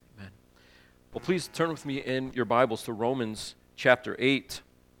Well, please turn with me in your Bibles to Romans chapter 8.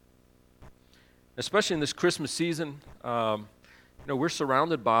 Especially in this Christmas season, we're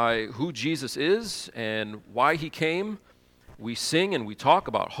surrounded by who Jesus is and why he came. We sing and we talk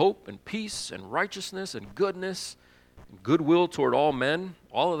about hope and peace and righteousness and goodness and goodwill toward all men,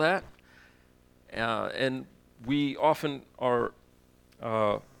 all of that. And we often are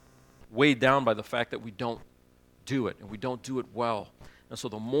weighed down by the fact that we don't do it, and we don't do it well. And so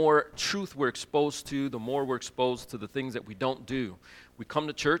the more truth we're exposed to, the more we're exposed to the things that we don't do. We come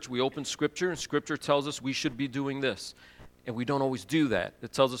to church, we open Scripture, and Scripture tells us we should be doing this. And we don't always do that.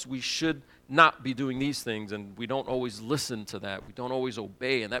 It tells us we should not be doing these things, and we don't always listen to that. We don't always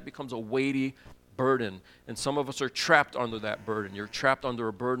obey, and that becomes a weighty burden. And some of us are trapped under that burden. You're trapped under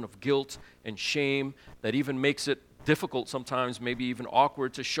a burden of guilt and shame that even makes it difficult sometimes, maybe even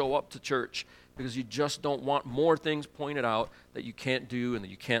awkward to show up to church, because you just don't want more things pointed out that you can't do and that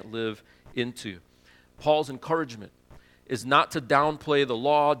you can't live into. Paul's encouragement is not to downplay the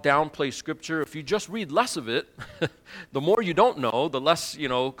law, downplay Scripture. If you just read less of it, the more you don't know, the less,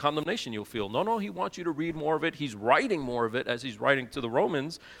 condemnation you'll feel. No, he wants you to read more of it. He's writing more of it as he's writing to the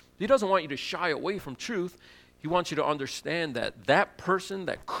Romans. He doesn't want you to shy away from truth. He wants you to understand that that person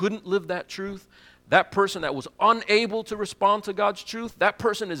that couldn't live that truth, that person that was unable to respond to God's truth, that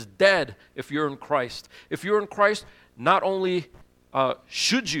person is dead if you're in Christ. If you're in Christ, not only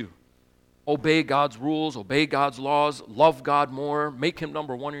should you obey God's rules, obey God's laws, love God more, make him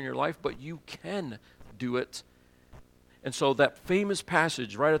number one in your life, but you can do it. And so that famous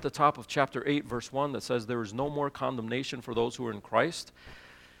passage right at the top of chapter 8, verse 1, that says there is no more condemnation for those who are in Christ,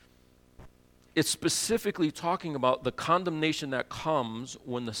 it's specifically talking about the condemnation that comes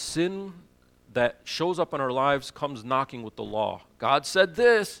when the sin that shows up in our lives comes knocking with the law. God said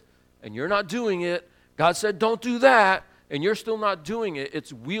this, and you're not doing it. God said don't do that, and you're still not doing it.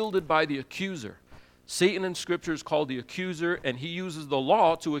 It's wielded by the accuser. Satan in Scripture is called the accuser, and he uses the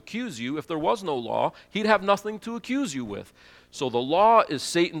law to accuse you. If there was no law, he'd have nothing to accuse you with. So the law is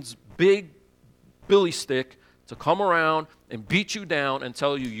Satan's big billy stick to come around and beat you down and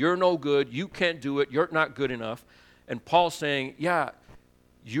tell you you're no good, you can't do it, you're not good enough. And Paul's saying,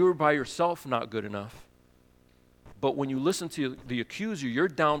 you're by yourself not good enough. But when you listen to the accuser, you're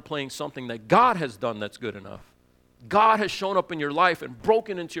downplaying something that God has done that's good enough. God has shown up in your life and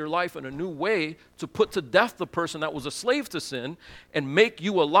broken into your life in a new way to put to death the person that was a slave to sin and make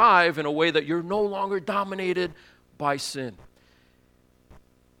you alive in a way that you're no longer dominated by sin.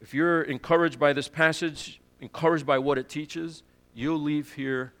 If you're encouraged by this passage, encouraged by what it teaches, you'll leave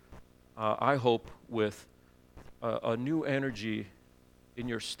here, I hope, with a new energy in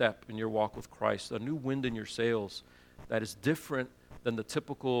your step, in your walk with Christ, a new wind in your sails that is different than the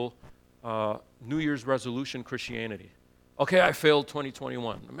typical New Year's resolution Christianity. Okay, I failed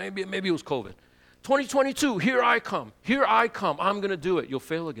 2021. Maybe it was COVID. 2022, here I come, I'm going to do it. You'll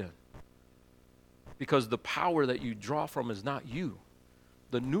fail again. Because the power that you draw from is not you.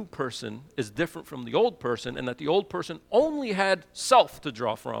 The new person is different from the old person, and that the old person only had self to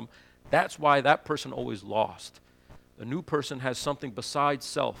draw from. That's why that person always lost. The new person has something besides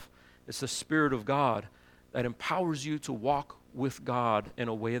self. It's the Spirit of God that empowers you to walk with God in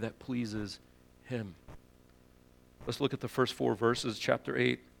a way that pleases him. Let's look at the first 4 verses, chapter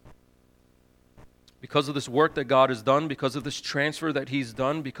 8. Because of this work that God has done, because of this transfer that he's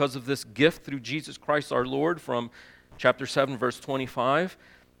done, because of this gift through Jesus Christ our Lord, from chapter 7, verse 25,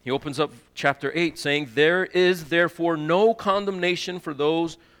 he opens up chapter 8 saying, there is therefore no condemnation for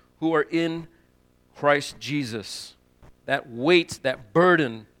those who are in Christ Jesus. That weight, that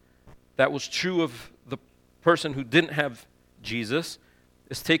burden that was true of the person who didn't have Jesus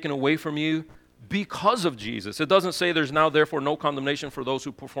is taken away from you because of Jesus. It doesn't say there's now therefore no condemnation for those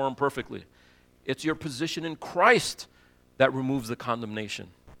who perform perfectly. It's your position in Christ that removes the condemnation.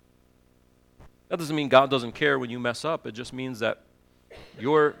 That doesn't mean God doesn't care when you mess up. It just means that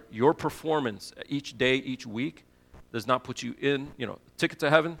your performance each day, each week, does not put you in, ticket to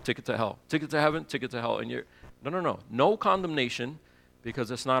heaven, ticket to hell. Ticket to heaven, ticket to hell. And you're, no. No condemnation,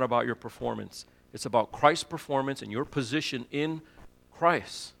 because it's not about your performance. It's about Christ's performance and your position in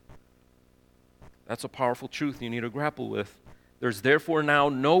Christ. That's a powerful truth you need to grapple with. There's therefore now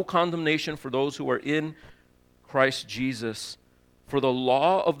no condemnation for those who are in Christ Jesus. For the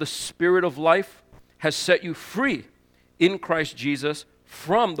law of the Spirit of life has set you free in Christ Jesus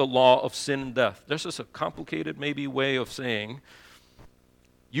from the law of sin and death. That's just a complicated, maybe, way of saying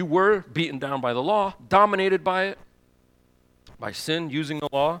you were beaten down by the law, dominated by it, by sin, using the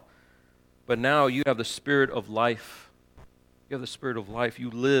law, but now you have the Spirit of life. You have the Spirit of life. You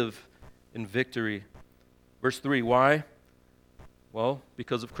live in victory. Verse 3, why? Well,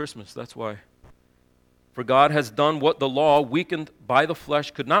 because of Christmas, that's why. For God has done what the law, weakened by the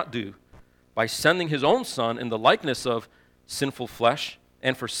flesh, could not do, by sending his own Son in the likeness of sinful flesh.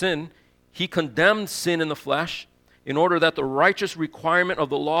 And for sin, he condemned sin in the flesh, in order that the righteous requirement of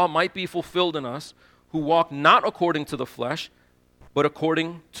the law might be fulfilled in us, who walk not according to the flesh, but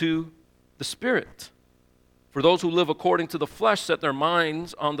according to the Spirit. For those who live according to the flesh set their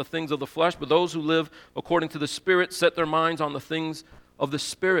minds on the things of the flesh, but those who live according to the Spirit set their minds on the things of the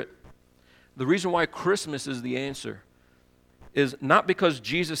Spirit. The reason why Christmas is the answer is not because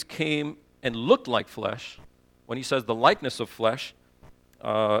Jesus came and looked like flesh. When he says the likeness of flesh,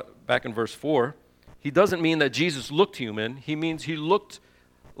 back in verse 4, he doesn't mean that Jesus looked human. He means he looked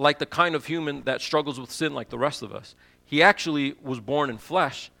like the kind of human that struggles with sin like the rest of us. He actually was born in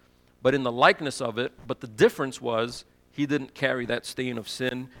flesh, but in the likeness of it. But the difference was he didn't carry that stain of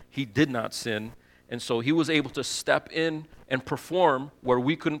sin. He did not sin. And so he was able to step in and perform where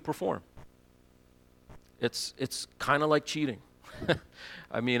we couldn't perform. It's kind of like cheating.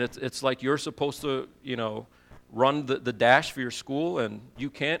 I mean, it's like you're supposed to, run the dash for your school, and you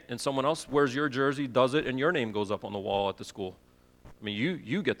can't, and someone else wears your jersey, does it, and your name goes up on the wall at the school. I mean,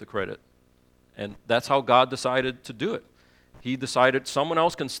 you get the credit. And that's how God decided to do it. He decided someone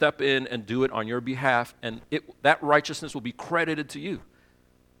else can step in and do it on your behalf, and that righteousness will be credited to you.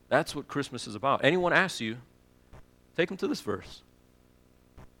 That's what Christmas is about. Anyone asks you, take them to this verse.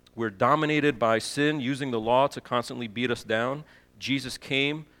 We're dominated by sin, using the law to constantly beat us down. Jesus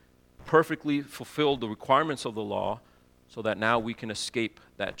came, perfectly fulfilled the requirements of the law, so that now we can escape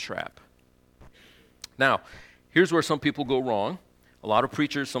that trap. Now, here's where some people go wrong. A lot of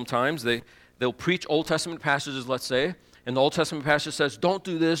preachers sometimes, they'll preach Old Testament passages, let's say, and the Old Testament passage says, don't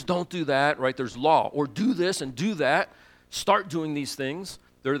do this, don't do that, right? There's law. Or do this and do that. Start doing these things.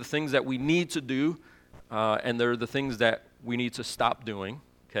 They're the things that we need to do, and they're the things that we need to stop doing,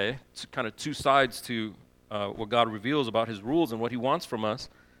 okay? It's kind of two sides to what God reveals about his rules and what he wants from us.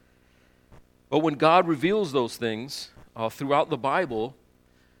 But when God reveals those things throughout the Bible,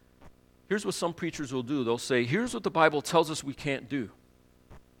 here's what some preachers will do. They'll say, here's what the Bible tells us we can't do.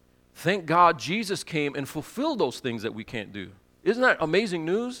 Thank God Jesus came and fulfilled those things that we can't do. Isn't that amazing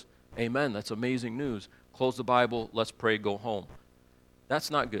news? Amen, that's amazing news. Close the Bible, let's pray, go home. That's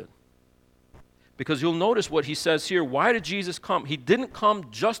not good. Because you'll notice what he says here. Why did Jesus come? He didn't come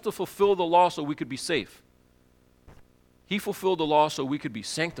just to fulfill the law so we could be safe. He fulfilled the law so we could be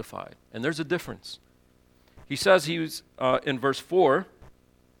sanctified. And there's a difference. He says in verse 4,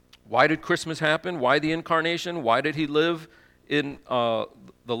 why did Christmas happen? Why the incarnation? Why did he live in the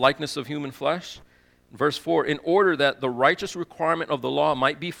likeness of human flesh? Verse 4, in order that the righteous requirement of the law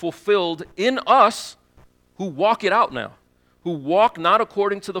might be fulfilled in us who walk it out now, who walk not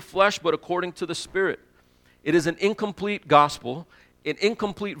according to the flesh but according to the Spirit. It is an incomplete gospel, an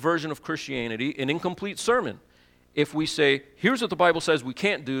incomplete version of Christianity, an incomplete sermon. If we say, here's what the Bible says we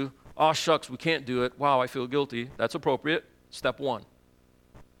can't do, oh shucks, we can't do it, wow, I feel guilty, that's appropriate, step one.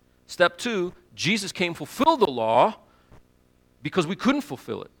 Step two, Jesus came fulfill the law because we couldn't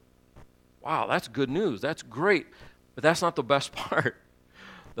fulfill it. Wow, that's good news, that's great, but that's not the best part.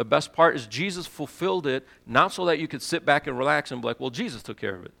 The best part is Jesus fulfilled it, not so that you could sit back and relax and be like, well, Jesus took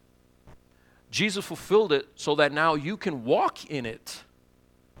care of it. Jesus fulfilled it so that now you can walk in it.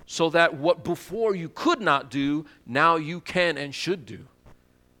 So that what before you could not do, now you can and should do.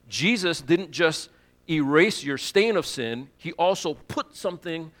 Jesus didn't just erase your stain of sin. He also put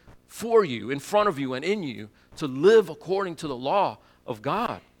something for you, in front of you and in you, to live according to the law of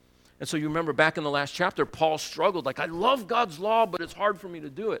God. And so you remember back in the last chapter, Paul struggled. Like, I love God's law, but it's hard for me to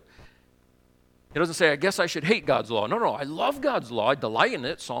do it. He doesn't say, I guess I should hate God's law. No, I love God's law. I delight in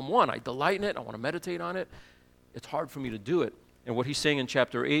it. Psalm 1, I delight in it. I want to meditate on it. It's hard for me to do it. And what he's saying in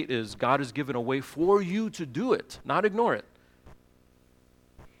chapter 8 is God has given a way for you to do it, not ignore it.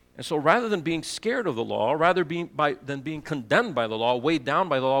 And so rather than being scared of the law, than being condemned by the law, weighed down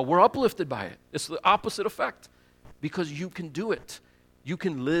by the law, we're uplifted by it. It's the opposite effect because you can do it. You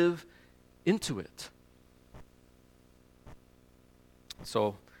can live into it.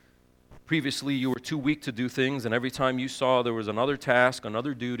 So previously you were too weak to do things, and every time you saw there was another task,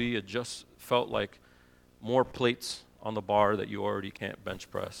 another duty, it just felt like more plates on the bar that you already can't bench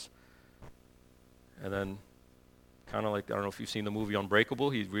press. And then kind of like, I don't know if you've seen the movie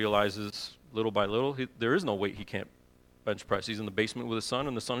Unbreakable, he realizes little by little there is no weight he can't bench press. He's in the basement with his son,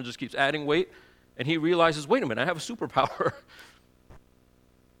 and the son just keeps adding weight, and he realizes, wait a minute, I have a superpower.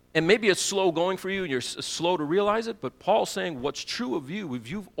 And maybe it's slow going for you, and you're slow to realize it, but Paul's saying what's true of you, if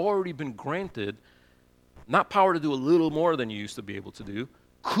you've already been granted not power to do a little more than you used to be able to do,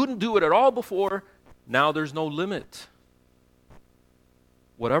 couldn't do it at all before, now there's no limit.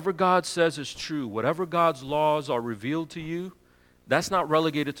 whatever God says is true, whatever God's laws are revealed to you, that's not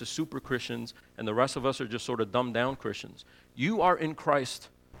relegated to super Christians, and the rest of us are just sort of dumbed down Christians. You are in Christ.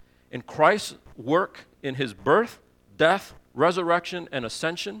 And Christ's work in his birth, death, resurrection, and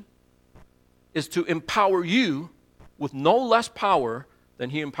ascension is to empower you with no less power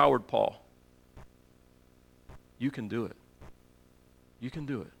than he empowered Paul. You can do it. You can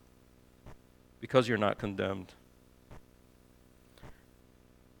do it. Because you're not condemned.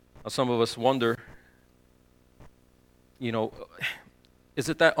 Now, some of us wonder, is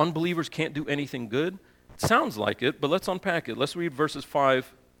it that unbelievers can't do anything good? It sounds like it, but let's unpack it. Let's read verses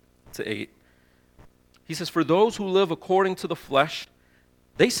 5 to 8. He says, "For those who live according to the flesh,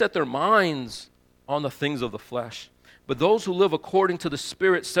 they set their minds on the things of the flesh. But those who live according to the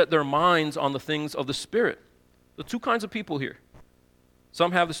Spirit set their minds on the things of the Spirit." The two kinds of people here.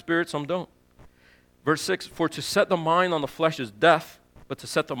 Some have the Spirit, some don't. Verse 6, "For to set the mind on the flesh is death, but to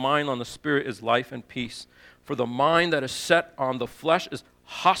set the mind on the Spirit is life and peace. For the mind that is set on the flesh is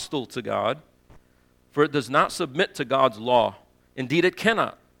hostile to God, for it does not submit to God's law. Indeed, it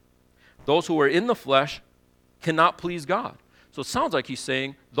cannot. Those who are in the flesh cannot please God." So it sounds like he's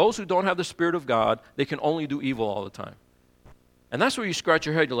saying those who don't have the Spirit of God, they can only do evil all the time. And that's where you scratch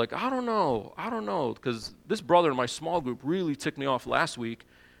your head. You're like, I don't know, because this brother in my small group really ticked me off last week.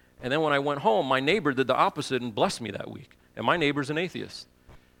 And then when I went home, my neighbor did the opposite and blessed me that week. And my neighbor's an atheist.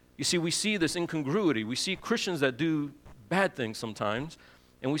 You see, we see this incongruity. We see Christians that do bad things sometimes,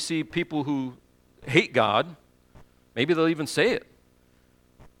 and we see people who hate God. Maybe they'll even say it.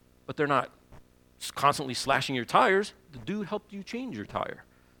 But they're not constantly slashing your tires. The dude helped you change your tire.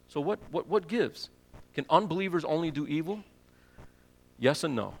 So what gives? Can unbelievers only do evil? Yes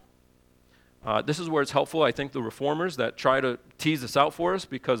and no. This is where it's helpful. I think the reformers that try to tease this out for us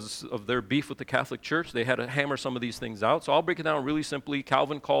because of their beef with the Catholic Church, they had to hammer some of these things out. So I'll break it down really simply.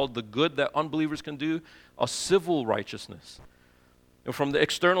 Calvin called the good that unbelievers can do a civil righteousness. And from the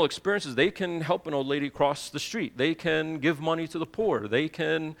external experiences, they can help an old lady cross the street. They can give money to the poor. They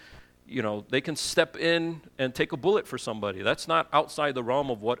can step in and take a bullet for somebody. That's not outside the realm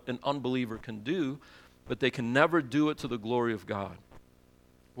of what an unbeliever can do, but they can never do it to the glory of God.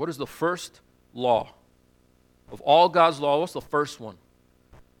 What is the first law? Of all God's law, what's the first one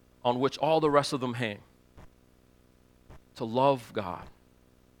on which all the rest of them hang? To love God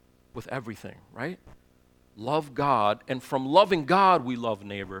with everything, right? Love God, and from loving God, we love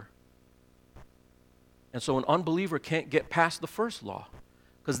neighbor. And so an unbeliever can't get past the first law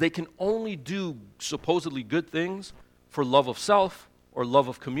because they can only do supposedly good things for love of self or love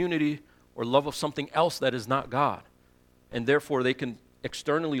of community or love of something else that is not God. And therefore, they can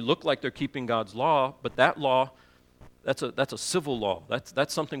externally look like they're keeping God's law, but that law, that's a civil law.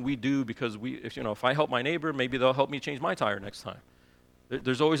 That's something we do because if I help my neighbor, maybe they'll help me change my tire next time.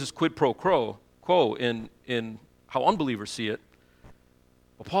 There's always this quid pro quo in how unbelievers see it.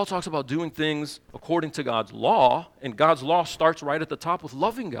 But Paul talks about doing things according to God's law, and God's law starts right at the top with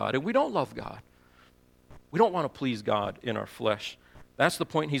loving God, and we don't love God. We don't want to please God in our flesh. That's the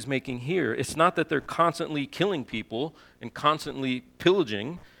point he's making here. It's not that they're constantly killing people and constantly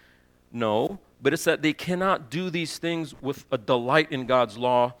pillaging, no, but it's that they cannot do these things with a delight in God's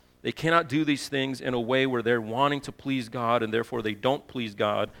law. They cannot do these things in a way where they're wanting to please God, and therefore they don't please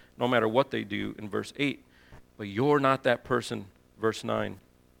God no matter what they do in verse 8. But you're not that person, verse 9.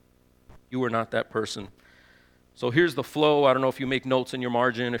 You are not that person. So here's the flow. I don't know if you make notes in your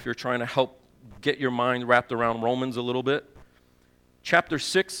margin, if you're trying to help get your mind wrapped around Romans a little bit. Chapter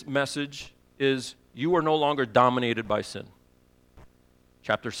 6 message is, you are no longer dominated by sin.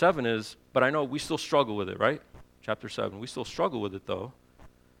 Chapter 7 is, but I know we still struggle with it, right? Chapter 7, we still struggle with it though.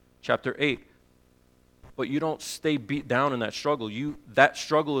 Chapter 8, but you don't stay beat down in that struggle. That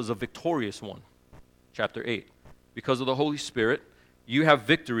struggle is a victorious one. Chapter 8, because of the Holy Spirit, you have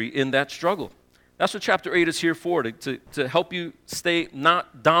victory in that struggle. That's what chapter 8 is here for, to help you stay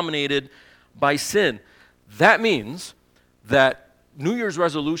not dominated by sin. That means that New Year's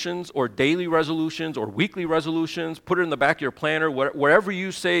resolutions or daily resolutions or weekly resolutions, put it in the back of your planner, wherever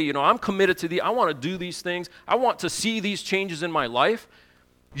you say, I'm committed to I want to do these things. I want to see these changes in my life.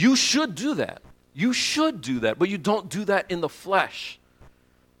 You should do that. You should do that, but you don't do that in the flesh.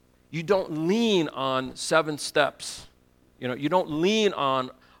 You don't lean on 7 steps. You don't lean on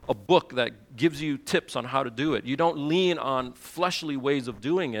a book that gives you tips on how to do it. You don't lean on fleshly ways of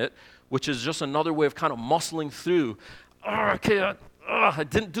doing it, which is just another way of kind of muscling through. I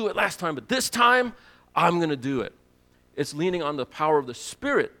didn't do it last time, but this time I'm going to do it. It's leaning on the power of the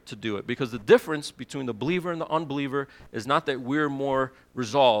Spirit to do it, because the difference between the believer and the unbeliever is not that we're more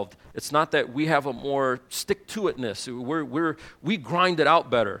resolved. It's not that we have a more stick-to-itness. We grind it out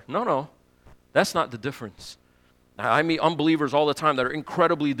better. No. That's not the difference. I meet unbelievers all the time that are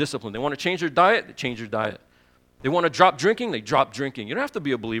incredibly disciplined. They want to change their diet, they change their diet. They want to drop drinking, they drop drinking. You don't have to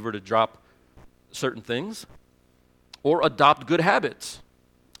be a believer to drop certain things or adopt good habits.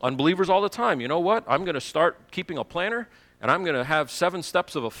 Unbelievers all the time, you know what? I'm going to start keeping a planner, and I'm going to have 7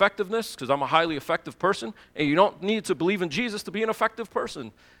 steps of effectiveness because I'm a highly effective person, and you don't need to believe in Jesus to be an effective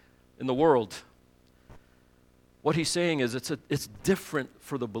person in the world. What he's saying is it's different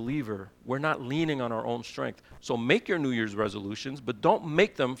for the believer. We're not leaning on our own strength. So make your New Year's resolutions, but don't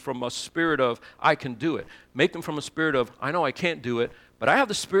make them from a spirit of, I can do it. Make them from a spirit of, I know I can't do it, but I have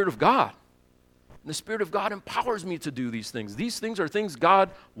the Spirit of God. And the Spirit of God empowers me to do these things. These things are things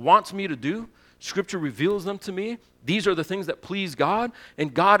God wants me to do. Scripture reveals them to me. These are the things that please God,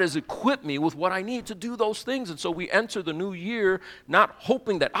 and God has equipped me with what I need to do those things. And so we enter the new year not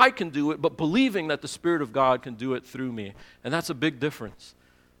hoping that I can do it, but believing that the Spirit of God can do it through me. And that's a big difference.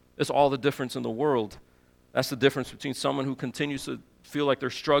 It's all the difference in the world. That's the difference between someone who continues to feel like they're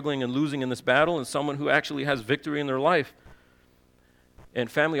struggling and losing in this battle and someone who actually has victory in their life.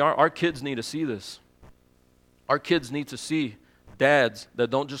 And family, our kids need to see this. Our kids need to see dads that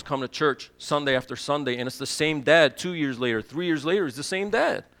don't just come to church Sunday after Sunday, and it's the same dad 2 years later, 3 years later, it's the same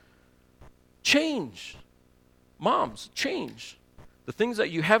dad. Change. Moms, change. The things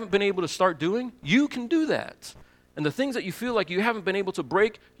that you haven't been able to start doing, you can do that. And the things that you feel like you haven't been able to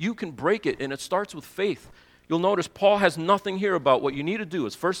break, you can break it, and it starts with faith. You'll notice Paul has nothing here about what you need to do.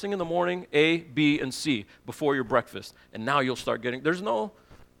 It's first thing in the morning, A, B, and C, before your breakfast. And now you'll start getting, this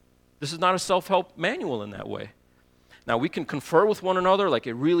is not a self-help manual in that way. Now, we can confer with one another, like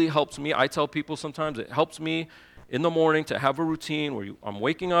it really helps me. I tell people sometimes it helps me in the morning to have a routine where I'm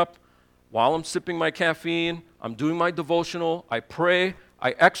waking up, while I'm sipping my caffeine, I'm doing my devotional, I pray,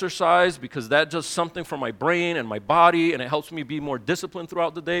 I exercise because that does something for my brain and my body, and it helps me be more disciplined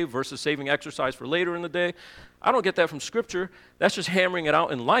throughout the day versus saving exercise for later in the day. I don't get that from Scripture. That's just hammering it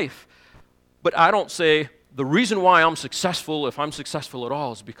out in life. But I don't say, the reason why I'm successful, if I'm successful at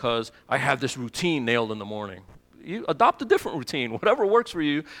all, is because I have this routine nailed in the morning. You adopt a different routine. Whatever works for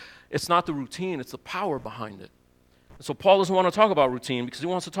you, it's not the routine, it's the power behind it. And so Paul doesn't want to talk about routine because he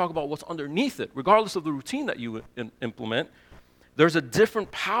wants to talk about what's underneath it. Regardless of the routine that you implement, there's a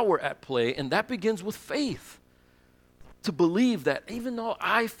different power at play, and that begins with faith. To believe that even though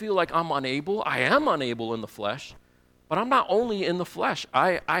I feel like I'm unable, I am unable in the flesh, but I'm not only in the flesh.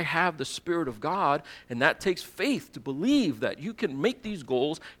 I have the Spirit of God, and that takes faith to believe that you can make these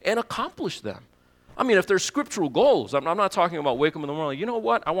goals and accomplish them. I mean, if there's scriptural goals, I'm not talking about wake up in the morning, you know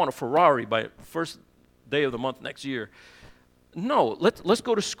what, I want a Ferrari by first day of the month next year. No, let's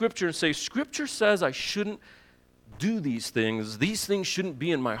go to Scripture and say, Scripture says I shouldn't do these things shouldn't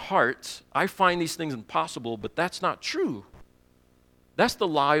be in my heart. I find these things impossible, but that's not true. That's the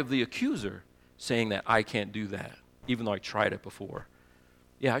lie of the accuser, saying that I can't do that, even though I tried it before.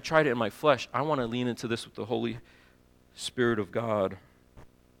 Yeah, I tried it in my flesh. I want to lean into this with the Holy Spirit of God.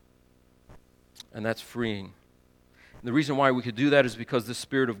 And that's freeing. And the reason why we could do that is because the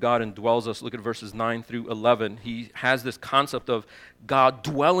Spirit of God indwells us. Look at verses 9 through 11. He has this concept of God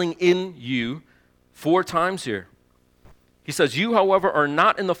dwelling in you 4 times here. He says, you, however, are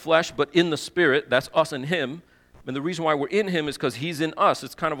not in the flesh, but in the Spirit. That's us and him. And the reason why we're in him is because he's in us.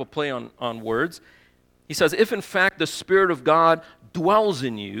 It's kind of a play on words. He says, if in fact the Spirit of God dwells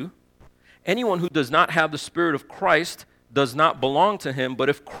in you, anyone who does not have the Spirit of Christ does not belong to him. But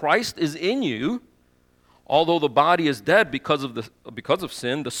if Christ is in you, although the body is dead because of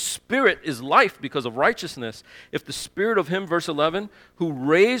sin, the Spirit is life because of righteousness. If the Spirit of him, verse 11, who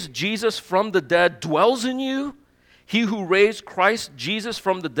raised Jesus from the dead dwells in you, he who raised Christ Jesus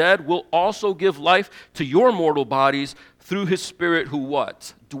from the dead will also give life to your mortal bodies through his Spirit who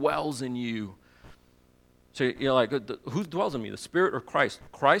what? Dwells in you. So you're like, who dwells in me, the Spirit or Christ?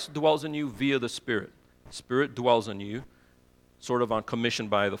 Christ dwells in you via the Spirit. The Spirit dwells in you, sort of on commission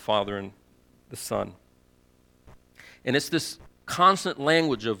by the Father and the Son. And it's this constant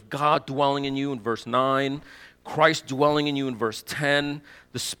language of God dwelling in you in verse 9, Christ dwelling in you in verse 10,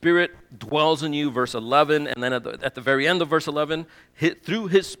 the Spirit dwells in you, verse 11, and then at the very end of verse 11, through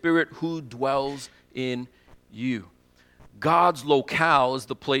his Spirit who dwells in you. God's locale is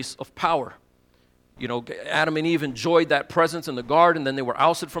the place of power. You know, Adam and Eve enjoyed that presence in the garden, then they were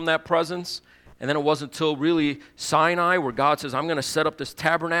ousted from that presence. And then it wasn't until really Sinai where God says, I'm going to set up this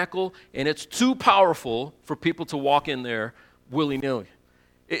tabernacle, and it's too powerful for people to walk in there willy-nilly.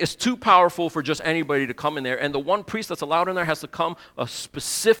 It's too powerful for just anybody to come in there. And the one priest that's allowed in there has to come a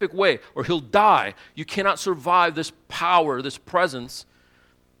specific way or he'll die. You cannot survive this power, this presence.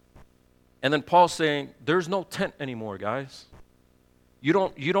 And then Paul's saying, there's no tent anymore, guys. You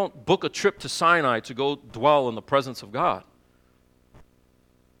don't book a trip to Sinai to go dwell in the presence of God.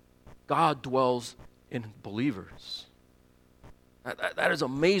 God dwells in believers. That is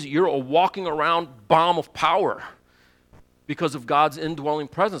amazing. You're a walking around bomb of power because of God's indwelling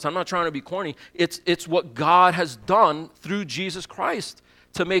presence. I'm not trying to be corny. It's what God has done through Jesus Christ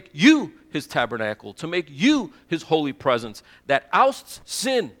to make you his tabernacle, to make you his holy presence that ousts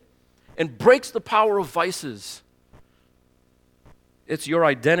sin and breaks the power of vices. It's your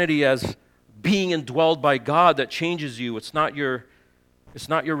identity as being indwelled by God that changes you. It's not your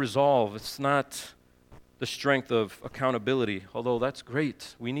resolve. It's not the strength of accountability, although that's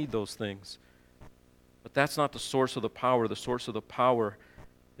great. We need those things. But that's not the source of the power. The source of the power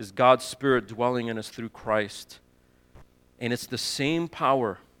is God's Spirit dwelling in us through Christ. And it's the same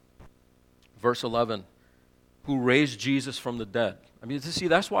power, verse 11, who raised Jesus from the dead. I mean, see,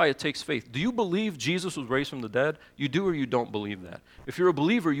 that's why it takes faith. Do you believe Jesus was raised from the dead? You do or you don't believe that? If you're a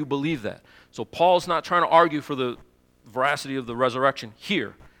believer, you believe that. So Paul's not trying to argue for the veracity of the resurrection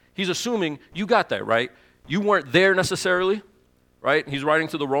here. He's assuming you got that, right? You weren't there necessarily, right? He's writing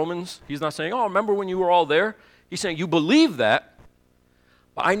to the Romans. He's not saying, oh, remember when you were all there? He's saying, you believe that,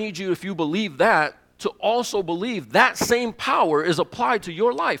 but I need you, if you believe that, to also believe that same power is applied to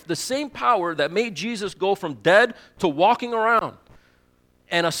your life. The same power that made Jesus go from dead to walking around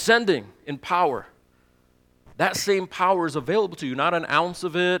and ascending in power. That same power is available to you, not an ounce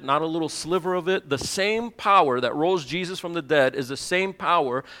of it, not a little sliver of it. The same power that rose Jesus from the dead is the same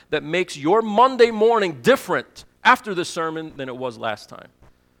power that makes your Monday morning different after this sermon than it was last time.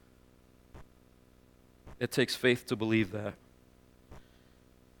 It takes faith to believe that.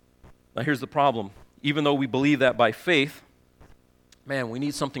 Now here's the problem. Even though we believe that by faith, man, we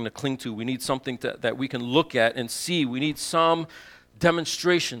need something to cling to. We need something that we can look at and see. We need some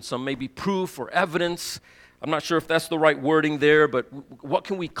demonstration, some maybe proof or evidence. I'm not sure if that's the right wording there, but what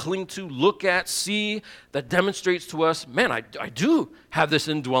can we cling to, look at, see that demonstrates to us, man, I do have this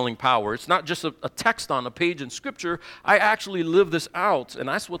indwelling power. It's not just a text on a page in Scripture. I actually live this out. And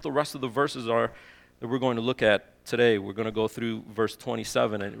that's what the rest of the verses are that we're going to look at today. We're going to go through verse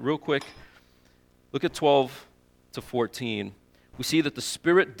 27. And real quick, look at 12 to 14. We see that the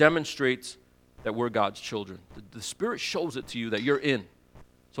Spirit demonstrates that we're God's children. The Spirit shows it to you that you're in.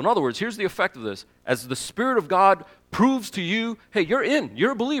 So in other words, here's the effect of this. As the Spirit of God proves to you, hey, you're in,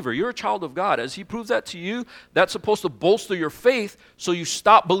 you're a believer, you're a child of God. As He proves that to you, that's supposed to bolster your faith so you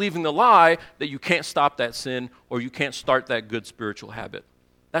stop believing the lie that you can't stop that sin or you can't start that good spiritual habit.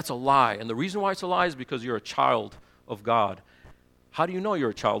 That's a lie. And the reason why it's a lie is because you're a child of God. How do you know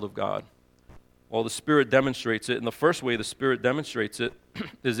you're a child of God? Well, the Spirit demonstrates it, and the first way the Spirit demonstrates it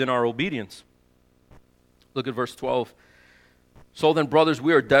is in our obedience. Look at verse 12. So then, brothers,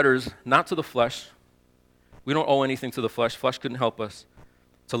 we are debtors, not to the flesh. We don't owe anything to the flesh. Flesh couldn't help us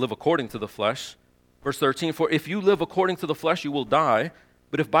to live according to the flesh. Verse 13, for if you live according to the flesh, you will die.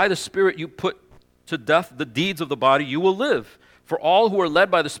 But if by the Spirit you put to death the deeds of the body, you will live. For all who are led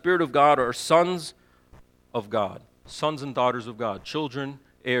by the Spirit of God are sons of God, sons and daughters of God, children,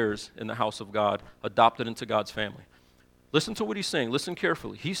 heirs in the house of God, adopted into God's family. Listen to what he's saying. Listen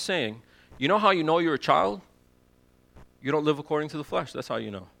carefully. He's saying, you know how you know you're a child? You don't live according to the flesh. That's how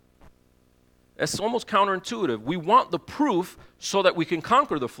you know. It's almost counterintuitive. We want the proof so that we can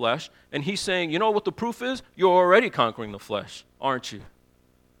conquer the flesh. And he's saying, you know what the proof is? You're already conquering the flesh, aren't you?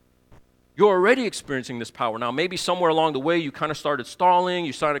 You're already experiencing this power. Now, maybe somewhere along the way you kind of started stalling,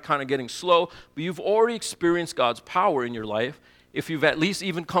 you started kind of getting slow, but you've already experienced God's power in your life if you've at least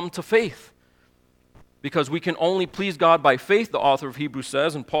even come to faith. Because we can only please God by faith, the author of Hebrews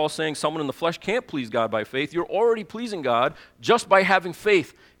says, and Paul's saying someone in the flesh can't please God by faith. You're already pleasing God just by having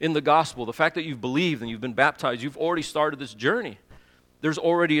faith in the gospel. The fact that you've believed and you've been baptized, you've already started this journey. There's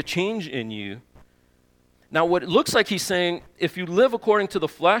already a change in you. Now, what it looks like he's saying, if you live according to the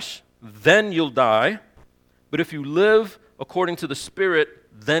flesh, then you'll die. But if you live according to the Spirit,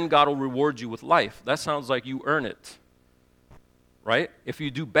 then God will reward you with life. That sounds like you earn it. Right? If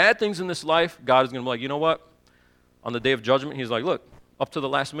you do bad things in this life, God is going to be like, you know what? On the day of judgment, he's like, look, up to the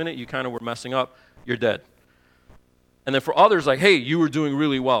last minute, you kind of were messing up. You're dead. And then for others, like, hey, you were doing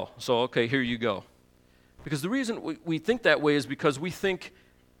really well. So, okay, here you go. Because the reason we think that way is because we think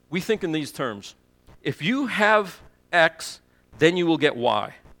in these terms. If you have X, then you will get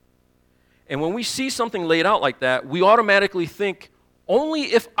Y. And when we see something laid out like that, we automatically think, only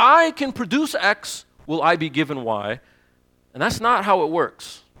if I can produce X will I be given Y. And that's not how it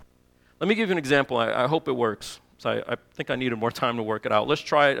works. Let me give you an example. I hope it works. So I think I needed more time to work it out. Let's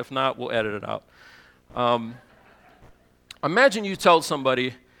try it. If not, we'll edit it out. Imagine you tell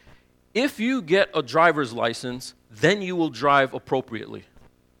somebody, if you get a driver's license, then you will drive appropriately.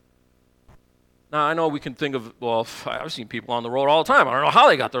 Now, I know we can think of, well, I've seen people on the road all the time. I don't know how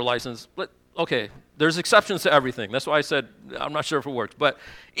they got their license. But, okay, there's exceptions to everything. That's why I said I'm not sure if it works. But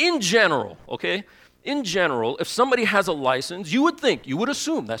in general, okay, in general, if somebody has a license, you would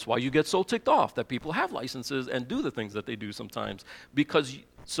assume, that's why you get so ticked off, that people have licenses and do the things that they do sometimes. Because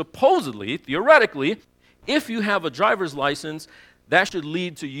supposedly, theoretically, if you have a driver's license, that should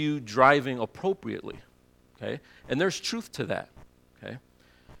lead to you driving appropriately, okay? And there's truth to that, okay?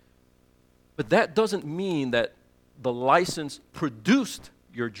 But that doesn't mean that the license produced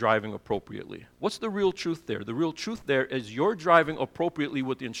your driving appropriately. What's the real truth there? The real truth there is your driving appropriately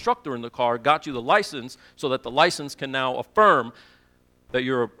with the instructor in the car got you the license so that the license can now affirm that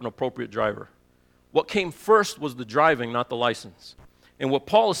you're an appropriate driver. What came first was the driving, not the license. And what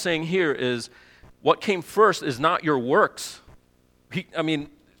Paul is saying here is what came first is not your works.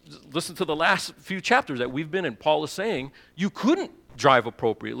 Listen to the last few chapters that we've been in. Paul is saying you couldn't drive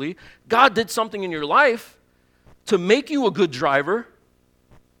appropriately. God did something in your life to make you a good driver,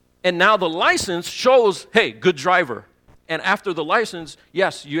 and now the license shows, hey, good driver. And after the license,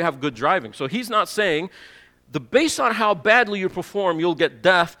 yes, you have good driving. So he's not saying, based on how badly you perform, you'll get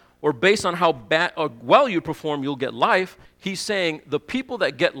death, or based on how well you perform, you'll get life. He's saying the people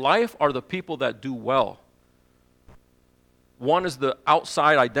that get life are the people that do well. One is the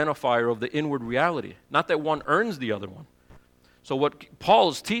outside identifier of the inward reality, not that one earns the other one. So what Paul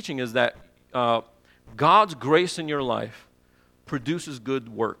is teaching is that God's grace in your life produces good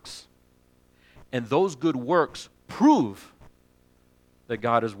works. And those good works prove that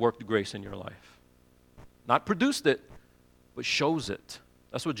God has worked grace in your life. Not produced it, but shows it.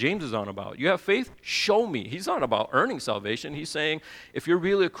 That's what James is on about. You have faith? Show me. He's not about earning salvation. He's saying, if you're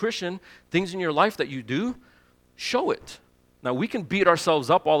really a Christian, things in your life that you do, show it. Now, we can beat ourselves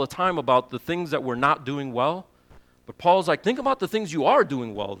up all the time about the things that we're not doing well. But Paul's like, think about the things you are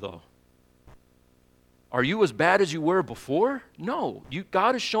doing well, though. Are you as bad as you were before? No.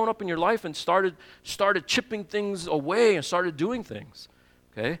 God has shown up in your life and started chipping things away and started doing things.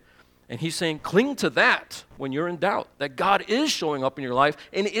 Okay? And he's saying, cling to that when you're in doubt, that God is showing up in your life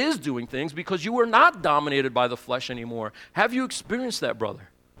and is doing things because you are not dominated by the flesh anymore. Have you experienced that, brother?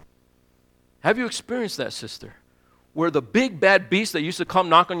 Have you experienced that, sister? Where the big bad beast that used to come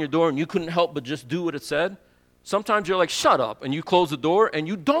knock on your door and you couldn't help but just do what it said, sometimes you're like, shut up, and you close the door and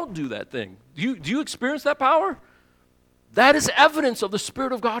you don't do that thing. Do you experience that power? That is evidence of the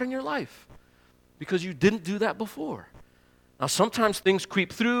Spirit of God in your life because you didn't do that before. Now, sometimes things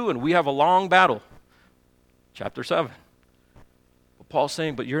creep through and we have a long battle. Chapter 7. But Paul's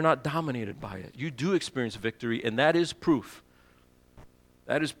saying, but you're not dominated by it. You do experience victory, and that is proof.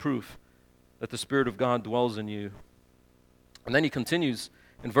 That is proof that the Spirit of God dwells in you. And then he continues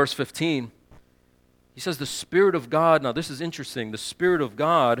in verse 15. He says, the Spirit of God, now this is interesting, the Spirit of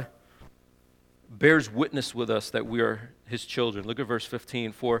God bears witness with us that we are his children. Look at verse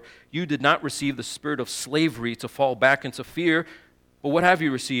 15. For you did not receive the spirit of slavery to fall back into fear, but what have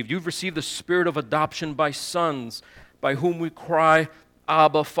you received? You've received the spirit of adoption by sons, by whom we cry,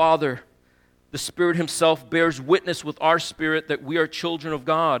 Abba, Father. The Spirit himself bears witness with our spirit that we are children of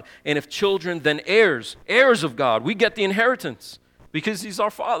God. And if children, then heirs, heirs of God. We get the inheritance because he's our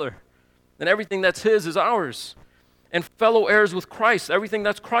Father. And everything that's his is ours. And fellow heirs with Christ. Everything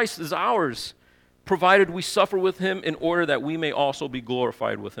that's Christ is ours, provided we suffer with him in order that we may also be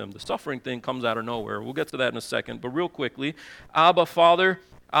glorified with him. The suffering thing comes out of nowhere. We'll get to that in a second. But real quickly, Abba, Father.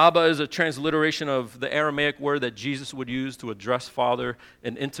 Abba is a transliteration of the Aramaic word that Jesus would use to address Father,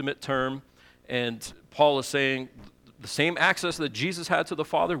 an intimate term. And Paul is saying the same access that Jesus had to the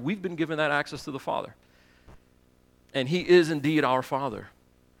Father, we've been given that access to the Father. And he is indeed our Father.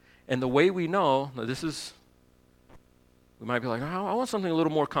 And the way we know, now this is, we might be like, I want something a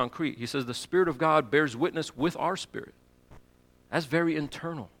little more concrete. He says the Spirit of God bears witness with our spirit. That's very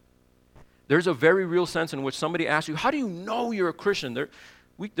internal. There's a very real sense in which somebody asks you, how do you know you're a Christian?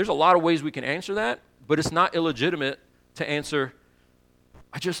 There's a lot of ways we can answer that, but it's not illegitimate to answer,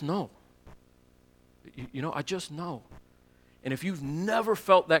 I just know. I just know. And if you've never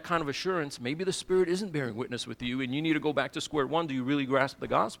felt that kind of assurance, maybe the Spirit isn't bearing witness with you and you need to go back to square one. Do you really grasp the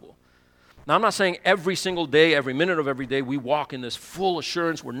gospel? Now, I'm not saying every single day, every minute of every day, we walk in this full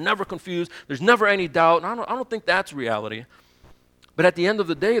assurance. We're never confused. There's never any doubt. And I don't think that's reality. But at the end of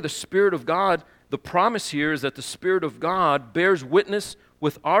the day, the Spirit of God, the promise here is that the Spirit of God bears witness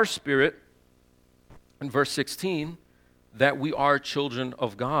with our spirit. In verse 16, that we are children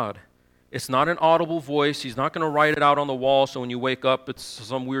of God. It's not an audible voice. He's not going to write it out on the wall so when you wake up it's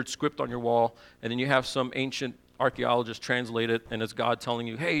some weird script on your wall and then you have some ancient archaeologist translate it and it's God telling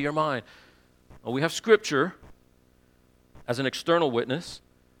you, hey, you're mine. Well, we have Scripture as an external witness.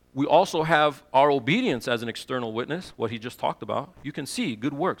 We also have our obedience as an external witness, what he just talked about. You can see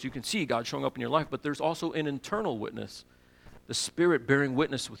good works. You can see God showing up in your life, but there's also an internal witness. The Spirit bearing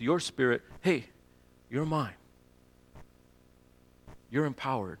witness with your spirit, hey, you're mine. You're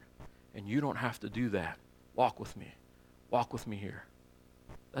empowered, and you don't have to do that. Walk with me. Walk with me here.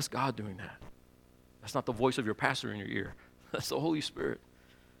 That's God doing that. That's not the voice of your pastor in your ear. That's the Holy Spirit.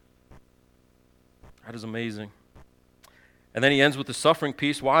 That is amazing. And then he ends with the suffering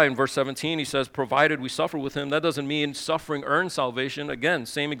piece. Why? In verse 17, he says, provided we suffer with him. That doesn't mean suffering earns salvation. Again,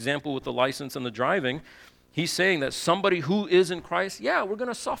 same example with the license and the driving. He's saying that somebody who is in Christ, yeah, we're going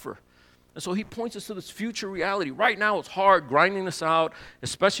to suffer. And so he points us to this future reality. Right now it's hard grinding this out,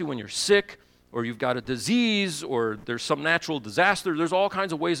 especially when you're sick or you've got a disease or there's some natural disaster. There's all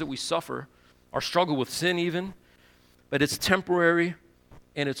kinds of ways that we suffer, our struggle with sin even. But it's temporary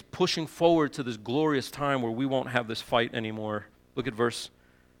and it's pushing forward to this glorious time where we won't have this fight anymore. Look at verse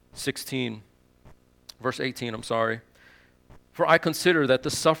 18. For I consider that the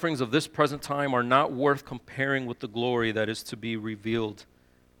sufferings of this present time are not worth comparing with the glory that is to be revealed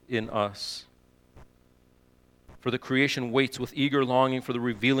in us. For the creation waits with eager longing for the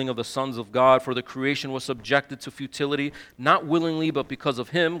revealing of the sons of God. For the creation was subjected to futility, not willingly, but because of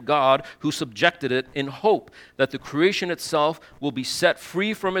him, God, who subjected it, in hope that the creation itself will be set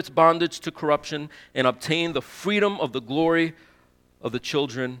free from its bondage to corruption and obtain the freedom of the glory of the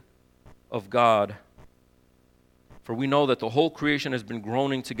children of God. For we know that the whole creation has been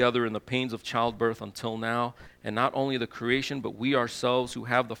groaning together in the pains of childbirth until now, and not only the creation, but we ourselves who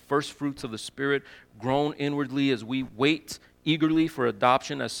have the first fruits of the Spirit groan inwardly as we wait eagerly for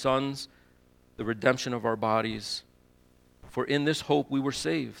adoption as sons, the redemption of our bodies. For in this hope we were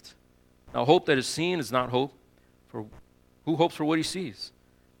saved. Now hope that is seen is not hope, for who hopes for what he sees?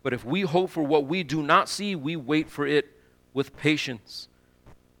 But if we hope for what we do not see, we wait for it with patience.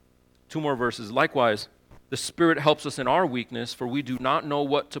 2 more verses. Likewise, the Spirit helps us in our weakness, for we do not know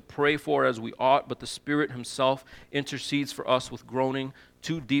what to pray for as we ought, but the Spirit himself intercedes for us with groaning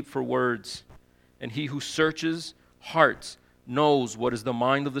too deep for words. And he who searches hearts knows what is the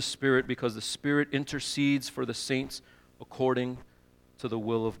mind of the Spirit, because the Spirit intercedes for the saints according to the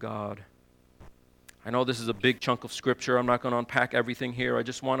will of God. I know this is a big chunk of Scripture. I'm not going to unpack everything here. I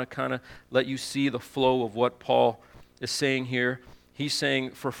just want to kind of let you see the flow of what Paul is saying here. He's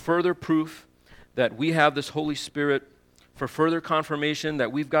saying, for further proof that we have this Holy Spirit, for further confirmation that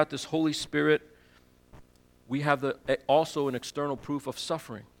we've got this Holy Spirit, we have also an external proof of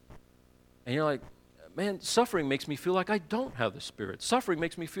suffering. And you're like, man, suffering makes me feel like I don't have the Spirit. Suffering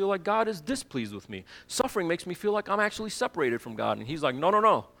makes me feel like God is displeased with me. Suffering makes me feel like I'm actually separated from God. And he's like,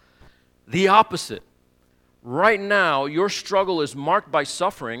 no. The opposite. Right now, your struggle is marked by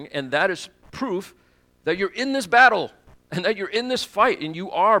suffering, and that is proof that you're in this battle. And that you're in this fight, and you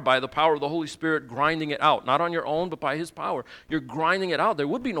are, by the power of the Holy Spirit, grinding it out. Not on your own, but by his power. You're grinding it out. There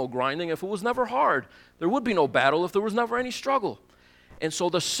would be no grinding if it was never hard. There would be no battle if there was never any struggle. And so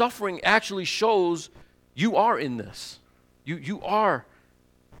the suffering actually shows you are in this. You are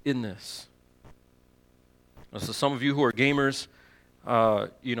in this. So some of you who are gamers,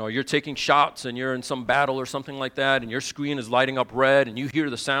 you're taking shots and you're in some battle or something like that, and your screen is lighting up red, and you hear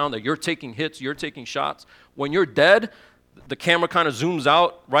the sound that you're taking hits, you're taking shots. When you're dead, the camera kind of zooms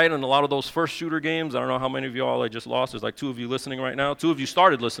out, right, in a lot of those first shooter games. I don't know how many of you all I just lost. There's like 2 of you listening right now. 2 of you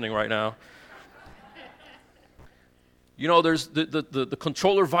started listening right now. There's the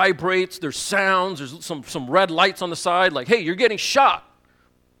controller vibrates, there's sounds, there's some red lights on the side, like, hey, you're getting shot.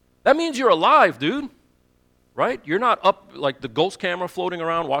 That means you're alive, dude, right? You're not up like the ghost camera floating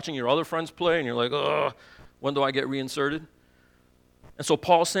around watching your other friends play, and you're like, ugh, when do I get reinserted? And so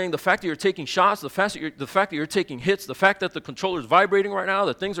Paul's saying the fact that you're taking shots, the fact that you're taking hits, the fact that the controller's vibrating right now,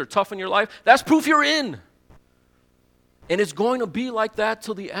 that things are tough in your life, that's proof you're in. And it's going to be like that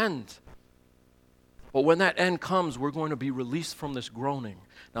till the end. But when that end comes, we're going to be released from this groaning.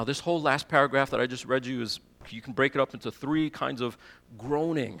 Now, this whole last paragraph that I just read you you can break it up into 3 kinds of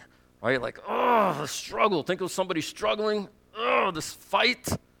groaning, right? Like, the struggle. Think of somebody struggling. This fight.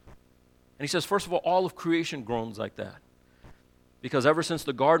 And he says, first of all of creation groans like that. Because ever since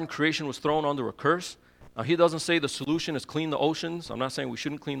the garden, creation was thrown under a curse. Now, he doesn't say the solution is clean the oceans. I'm not saying we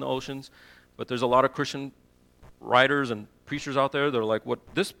shouldn't clean the oceans, but there's a lot of Christian writers and preachers out there that are like, what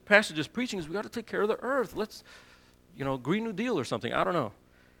this passage is preaching is we got to take care of the earth. Let's, Green New Deal or something. I don't know.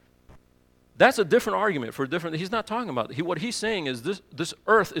 That's a different argument for a different. He's not talking about it. What he's saying is this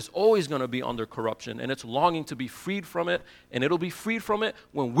earth is always going to be under corruption, and it's longing to be freed from it, and it'll be freed from it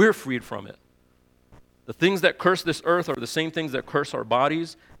when we're freed from it. The things that curse this earth are the same things that curse our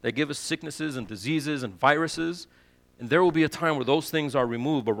bodies, that give us sicknesses and diseases and viruses, and there will be a time where those things are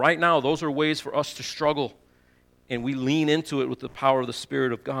removed. But right now, those are ways for us to struggle, and we lean into it with the power of the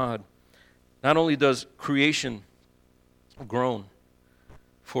Spirit of God. Not only does creation groan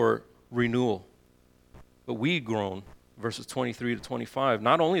for renewal, but we groan, verses 23 to 25.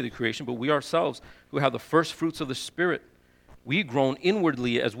 Not only the creation, but we ourselves who have the first fruits of the Spirit, we groan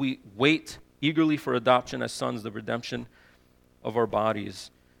inwardly as we wait eagerly for adoption as sons, the redemption of our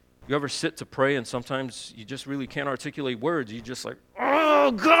bodies. You ever sit to pray and sometimes you just really can't articulate words? You just like,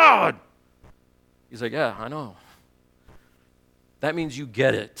 oh God! He's like, yeah, I know. That means you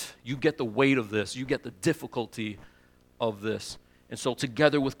get it. You get the weight of this. You get the difficulty of this. And so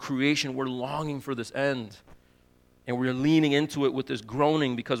together with creation, we're longing for this end. And we're leaning into it with this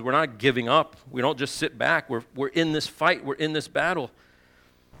groaning because we're not giving up. We don't just sit back. We're in this fight. We're in this battle.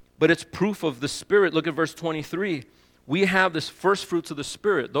 But it's proof of the Spirit. Look at verse 23. We have this first fruits of the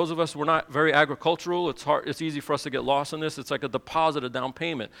Spirit. Those of us, we're not very agricultural. It's hard. It's easy for us to get lost in this. It's like a deposit, a down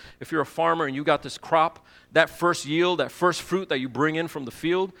payment. If you're a farmer and you got this crop, that first yield, that first fruit that you bring in from the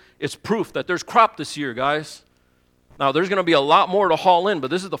field, it's proof that there's crop this year, guys. Now, there's going to be a lot more to haul in, but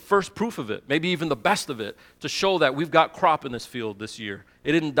this is the first proof of it, maybe even the best of it, to show that we've got crop in this field this year.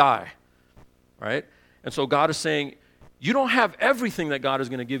 It didn't die, right? And so God is saying, you don't have everything that God is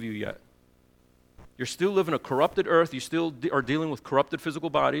going to give you yet. You're still living a corrupted earth. You still are dealing with corrupted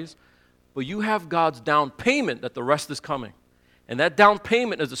physical bodies, but you have God's down payment that the rest is coming. And that down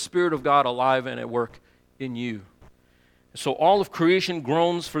payment is the Spirit of God alive and at work in you. So all of creation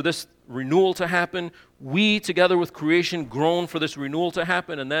groans for this renewal to happen. We, together with creation, groan for this renewal to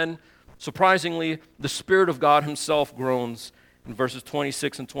happen. And then, surprisingly, the Spirit of God himself groans in verses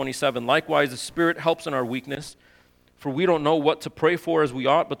 26 and 27. Likewise, the Spirit helps in our weakness, for we don't know what to pray for as we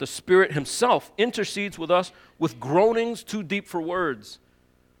ought, but the Spirit himself intercedes with us with groanings too deep for words.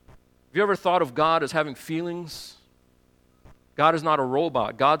 Have you ever thought of God as having feelings? God is not a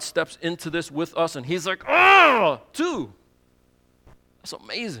robot. God steps into this with us, and he's like, too. That's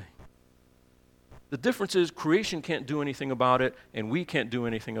amazing. The difference is creation can't do anything about it, and we can't do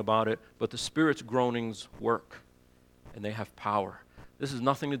anything about it, but the Spirit's groanings work, and they have power. This has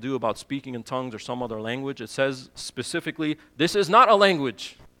nothing to do about speaking in tongues or some other language. It says specifically, this is not a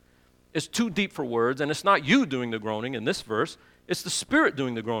language. It's too deep for words, and it's not you doing the groaning in this verse. It's the Spirit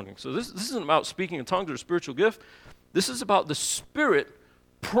doing the groaning. So this isn't about speaking in tongues or a spiritual gift. This is about the Spirit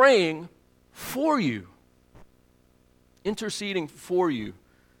praying for you, interceding for you,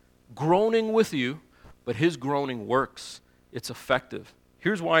 groaning with you, but his groaning works. It's effective.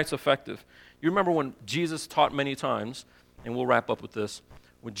 Here's why it's effective. You remember when Jesus taught many times, and we'll wrap up with this.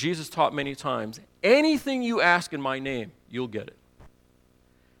 When Jesus taught many times, anything you ask in my name, you'll get it.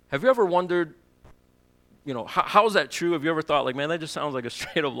 Have you ever wondered, how is that true? Have you ever thought, like, man, that just sounds like a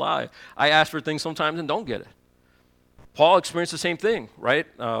straight up lie. I ask for things sometimes and don't get it. Paul experienced the same thing, right?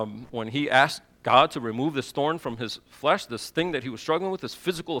 When he asked God to remove this thorn from his flesh, this thing that he was struggling with, this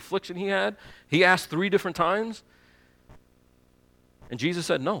physical affliction he had, he asked 3 different times. And Jesus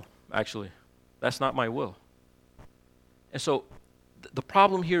said, no, actually, that's not my will. And so the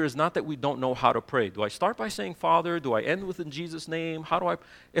problem here is not that we don't know how to pray. Do I start by saying Father? Do I end with in Jesus' name?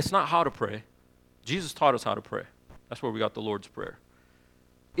 It's not how to pray. Jesus taught us how to pray. That's where we got the Lord's Prayer.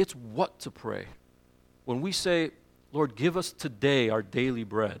 It's what to pray. When we say, Lord, give us today our daily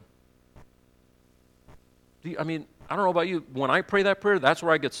bread. I don't know about you. When I pray that prayer, that's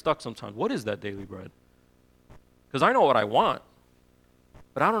where I get stuck sometimes. What is that daily bread? Because I know what I want,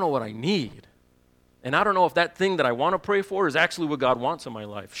 but I don't know what I need. And I don't know if that thing that I want to pray for is actually what God wants in my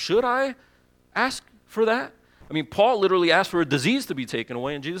life. Should I ask for that? Paul literally asked for a disease to be taken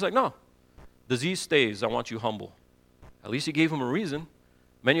away, and Jesus is like, no, disease stays. I want you humble. At least he gave him a reason.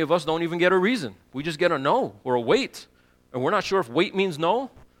 Many of us don't even get a reason. We just get a no or a wait. And we're not sure if wait means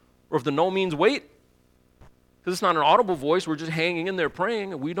no or if the no means wait. Because it's not an audible voice. We're just hanging in there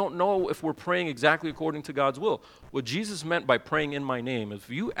praying, and we don't know if we're praying exactly according to God's will. What Jesus meant by praying in my name is if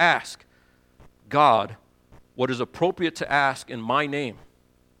you ask God what is appropriate to ask in my name,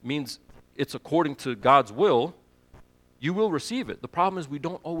 means it's according to God's will, you will receive it. The problem is we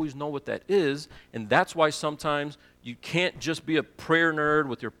don't always know what that is, and that's why sometimes you can't just be a prayer nerd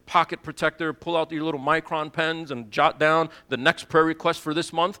with your pocket protector, pull out your little micron pens and jot down the next prayer request for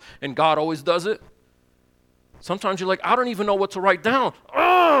this month, and God always does it. Sometimes you're like, I don't even know what to write down.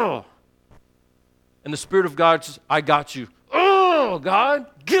 Oh! And the Spirit of God says, I got you. Oh! will, God.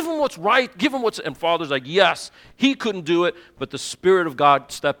 Give him what's right. Give him what's... And Father's like, yes, he couldn't do it, but the Spirit of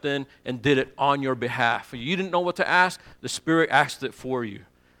God stepped in and did it on your behalf. You didn't know what to ask. The Spirit asked it for you.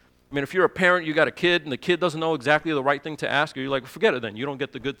 I mean, if you're a parent, you got a kid, and the kid doesn't know exactly the right thing to ask, you're like, forget it then. You don't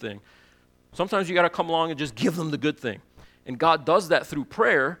get the good thing. Sometimes you got to come along and just give them the good thing. And God does that through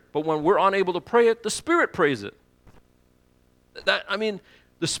prayer, but when we're unable to pray it, the Spirit prays it.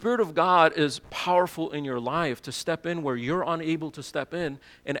 The Spirit of God is powerful in your life to step in where you're unable to step in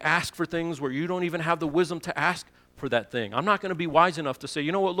and ask for things where you don't even have the wisdom to ask for that thing. I'm not going to be wise enough to say,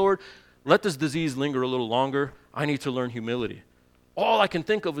 you know what, Lord, let this disease linger a little longer. I need to learn humility. All I can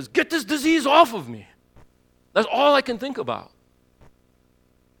think of is, get this disease off of me. That's all I can think about.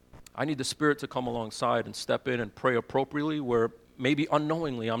 I need the Spirit to come alongside and step in and pray appropriately where maybe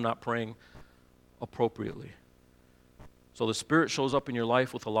unknowingly I'm not praying appropriately. So the Spirit shows up in your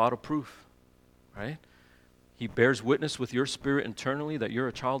life with a lot of proof, right? He bears witness with your spirit internally that you're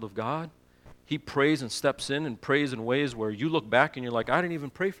a child of God. He prays and steps in and prays in ways where you look back and you're like, I didn't even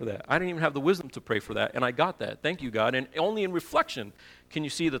pray for that. I didn't even have the wisdom to pray for that, and I got that. Thank you, God. And only in reflection can you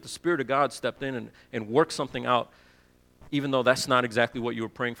see that the Spirit of God stepped in and worked something out, even though that's not exactly what you were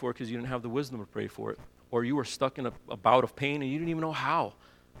praying for because you didn't have the wisdom to pray for it. Or you were stuck in a bout of pain and you didn't even know how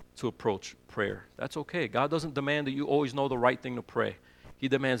to approach prayer. That's okay. God doesn't demand that you always know the right thing to pray. He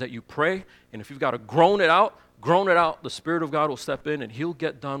demands that you pray, and if you've got to groan it out, the Spirit of God will step in and he'll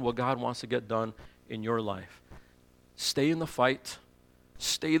get done what God wants to get done in your life. Stay in the fight.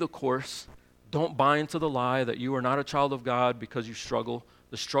 Stay the course. Don't buy into the lie that you are not a child of God because you struggle.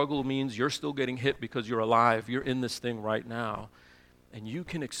 The struggle means you're still getting hit because you're alive. You're in this thing right now. And you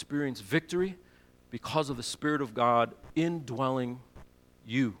can experience victory because of the Spirit of God indwelling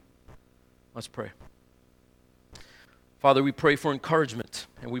you. Let's pray. Father, we pray for encouragement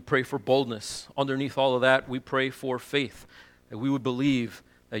and we pray for boldness. Underneath all of that, we pray for faith, that we would believe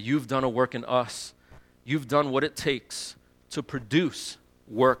that you've done a work in us. You've done what it takes to produce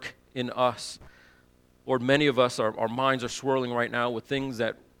work in us. Lord, many of us, our minds are swirling right now with things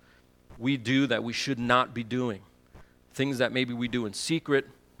that we do that we should not be doing. Things that maybe we do in secret,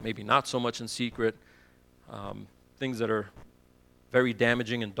 maybe not so much in secret. Things that are very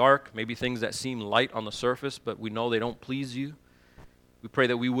damaging and dark, maybe things that seem light on the surface, but we know they don't please you. We pray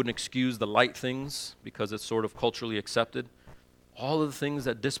that we wouldn't excuse the light things because it's sort of culturally accepted. All of the things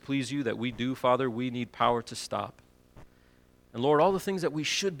that displease you that we do, Father, we need power to stop. And Lord, all the things that we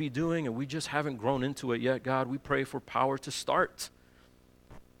should be doing and we just haven't grown into it yet, God, we pray for power to start.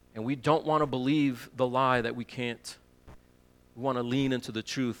 And we don't want to believe the lie that we can't. We want to lean into the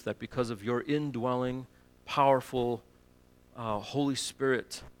truth that because of your indwelling, powerful Holy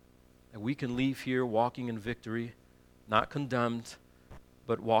Spirit, that we can leave here walking in victory, not condemned,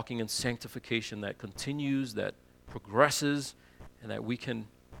 but walking in sanctification that continues, that progresses, and that we can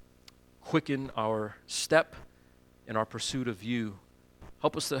quicken our step in our pursuit of you.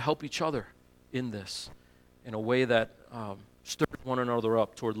 Help us to help each other in this in a way that stirs one another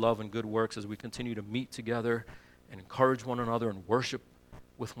up toward love and good works as we continue to meet together and encourage one another and worship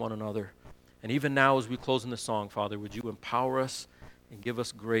with one another. And even now as we close in this song, Father, would you empower us and give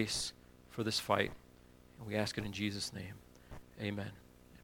us grace for this fight? And we ask it in Jesus' name. Amen.